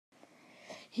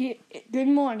Good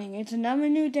morning. It's another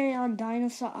new day on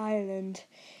Dinosaur Island.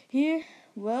 Here,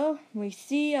 we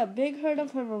see a big herd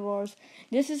of herbivores.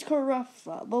 This is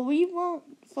Caruffa, but we won't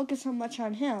focus so much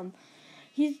on him.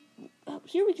 Here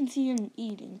we can see him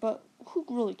eating, but who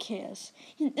really cares?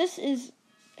 We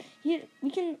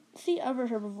can see other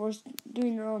herbivores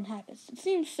doing their own habits. It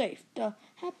seems safe. There's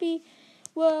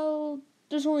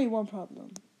only one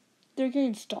problem. They're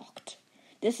getting stalked.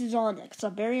 This is Onyx, a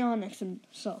berry Onyx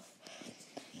himself.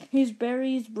 He's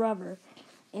Barry's brother,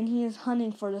 and he is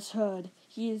hunting for this herd.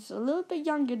 He is a little bit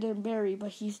younger than Barry,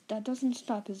 but that doesn't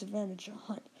stop his advantage to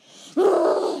hunt.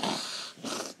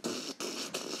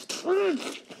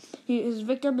 His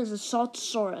victim is a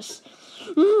Saltosaurus.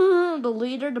 The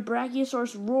leader, the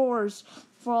Brachiosaurus, roars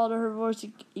for all the herbivores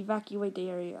to evacuate the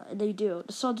area, and they do.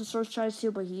 The Saltosaurus tries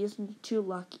to, but he isn't too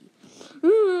lucky.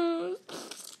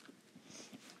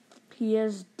 He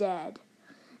is dead.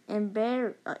 And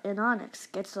Onyx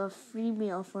gets a free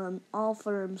meal all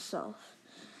for himself.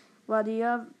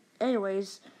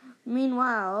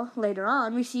 Meanwhile, later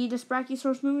on, we see this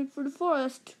Brachiosaurus moving through the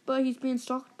forest, but he's being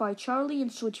stalked by Charlie and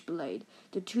Switchblade,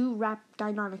 the two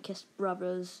Deinonychus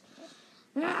brothers.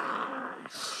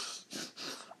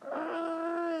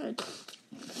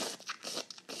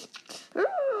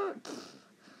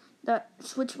 The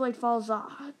Switchblade falls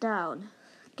down,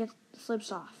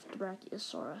 slips off the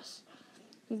Brachiosaurus.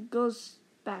 He goes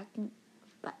back,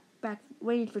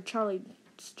 waiting for Charlie's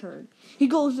turn. He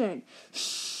goes in,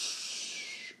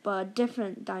 but a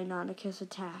different Deinonychus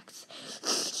attacks.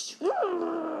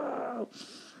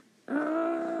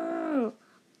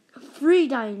 Three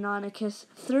Deinonychus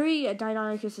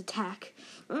attack.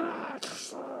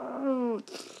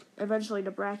 Eventually,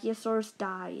 the Brachiosaurus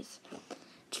dies.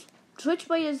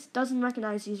 Switchblade doesn't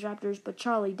recognize these raptors, but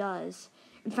Charlie does.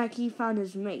 In fact, he found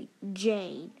his mate,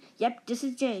 Jane. Yep, this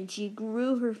is Jane. She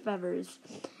grew her feathers.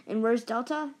 And where's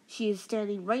Delta? She is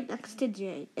standing right next to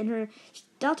Jane. And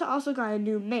Delta also got a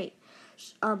new mate,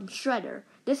 Shredder.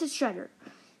 This is Shredder.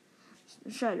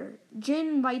 Jane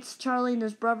invites Charlie and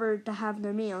his brother to have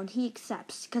their meal, and he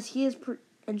accepts because he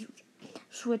and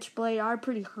Switchblade are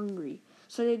pretty hungry.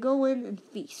 So they go in and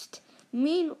feast.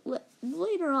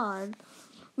 Later on,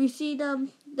 we see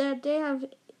them that they have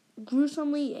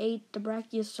gruesomely ate the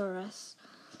Brachiosaurus.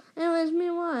 Anyways,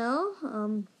 meanwhile,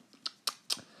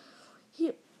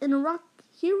 here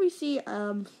we see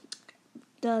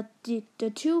the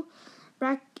two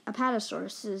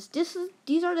Apatosauruses.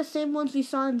 These are the same ones we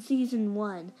saw in season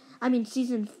 1.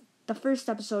 The first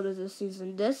episode of this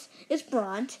season. This is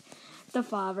Bront, the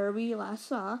father we last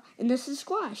saw, and this is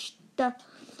Squash, the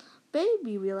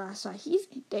baby we last saw.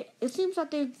 It seems that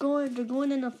they're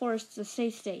going in the forest to stay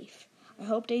safe. I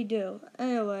hope they do.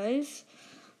 Anyways,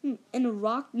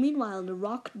 meanwhile, in the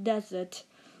rock desert,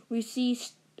 we see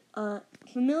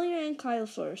familiar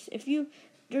Ankylosaurus.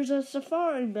 There's a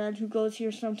safari man who goes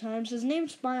here sometimes. His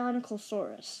name's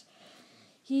Bioniclosaurus.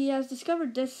 He has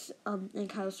discovered this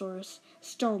Ankylosaurus,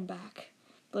 Stoneback,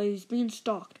 but he's being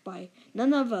stalked by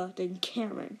none other than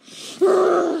Karen.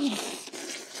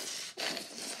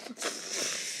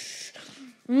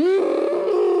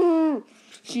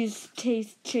 She's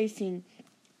chasing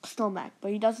Stoneback,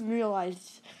 but he doesn't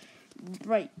realize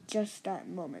right just that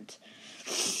moment.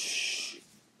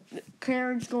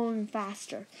 Karen's going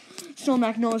faster.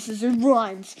 Stoneback notices and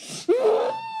runs.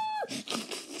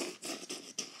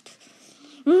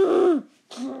 A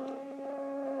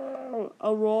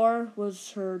roar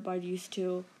was heard by these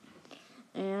two,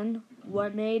 and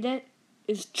what made it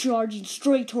is charging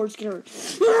straight towards Karen.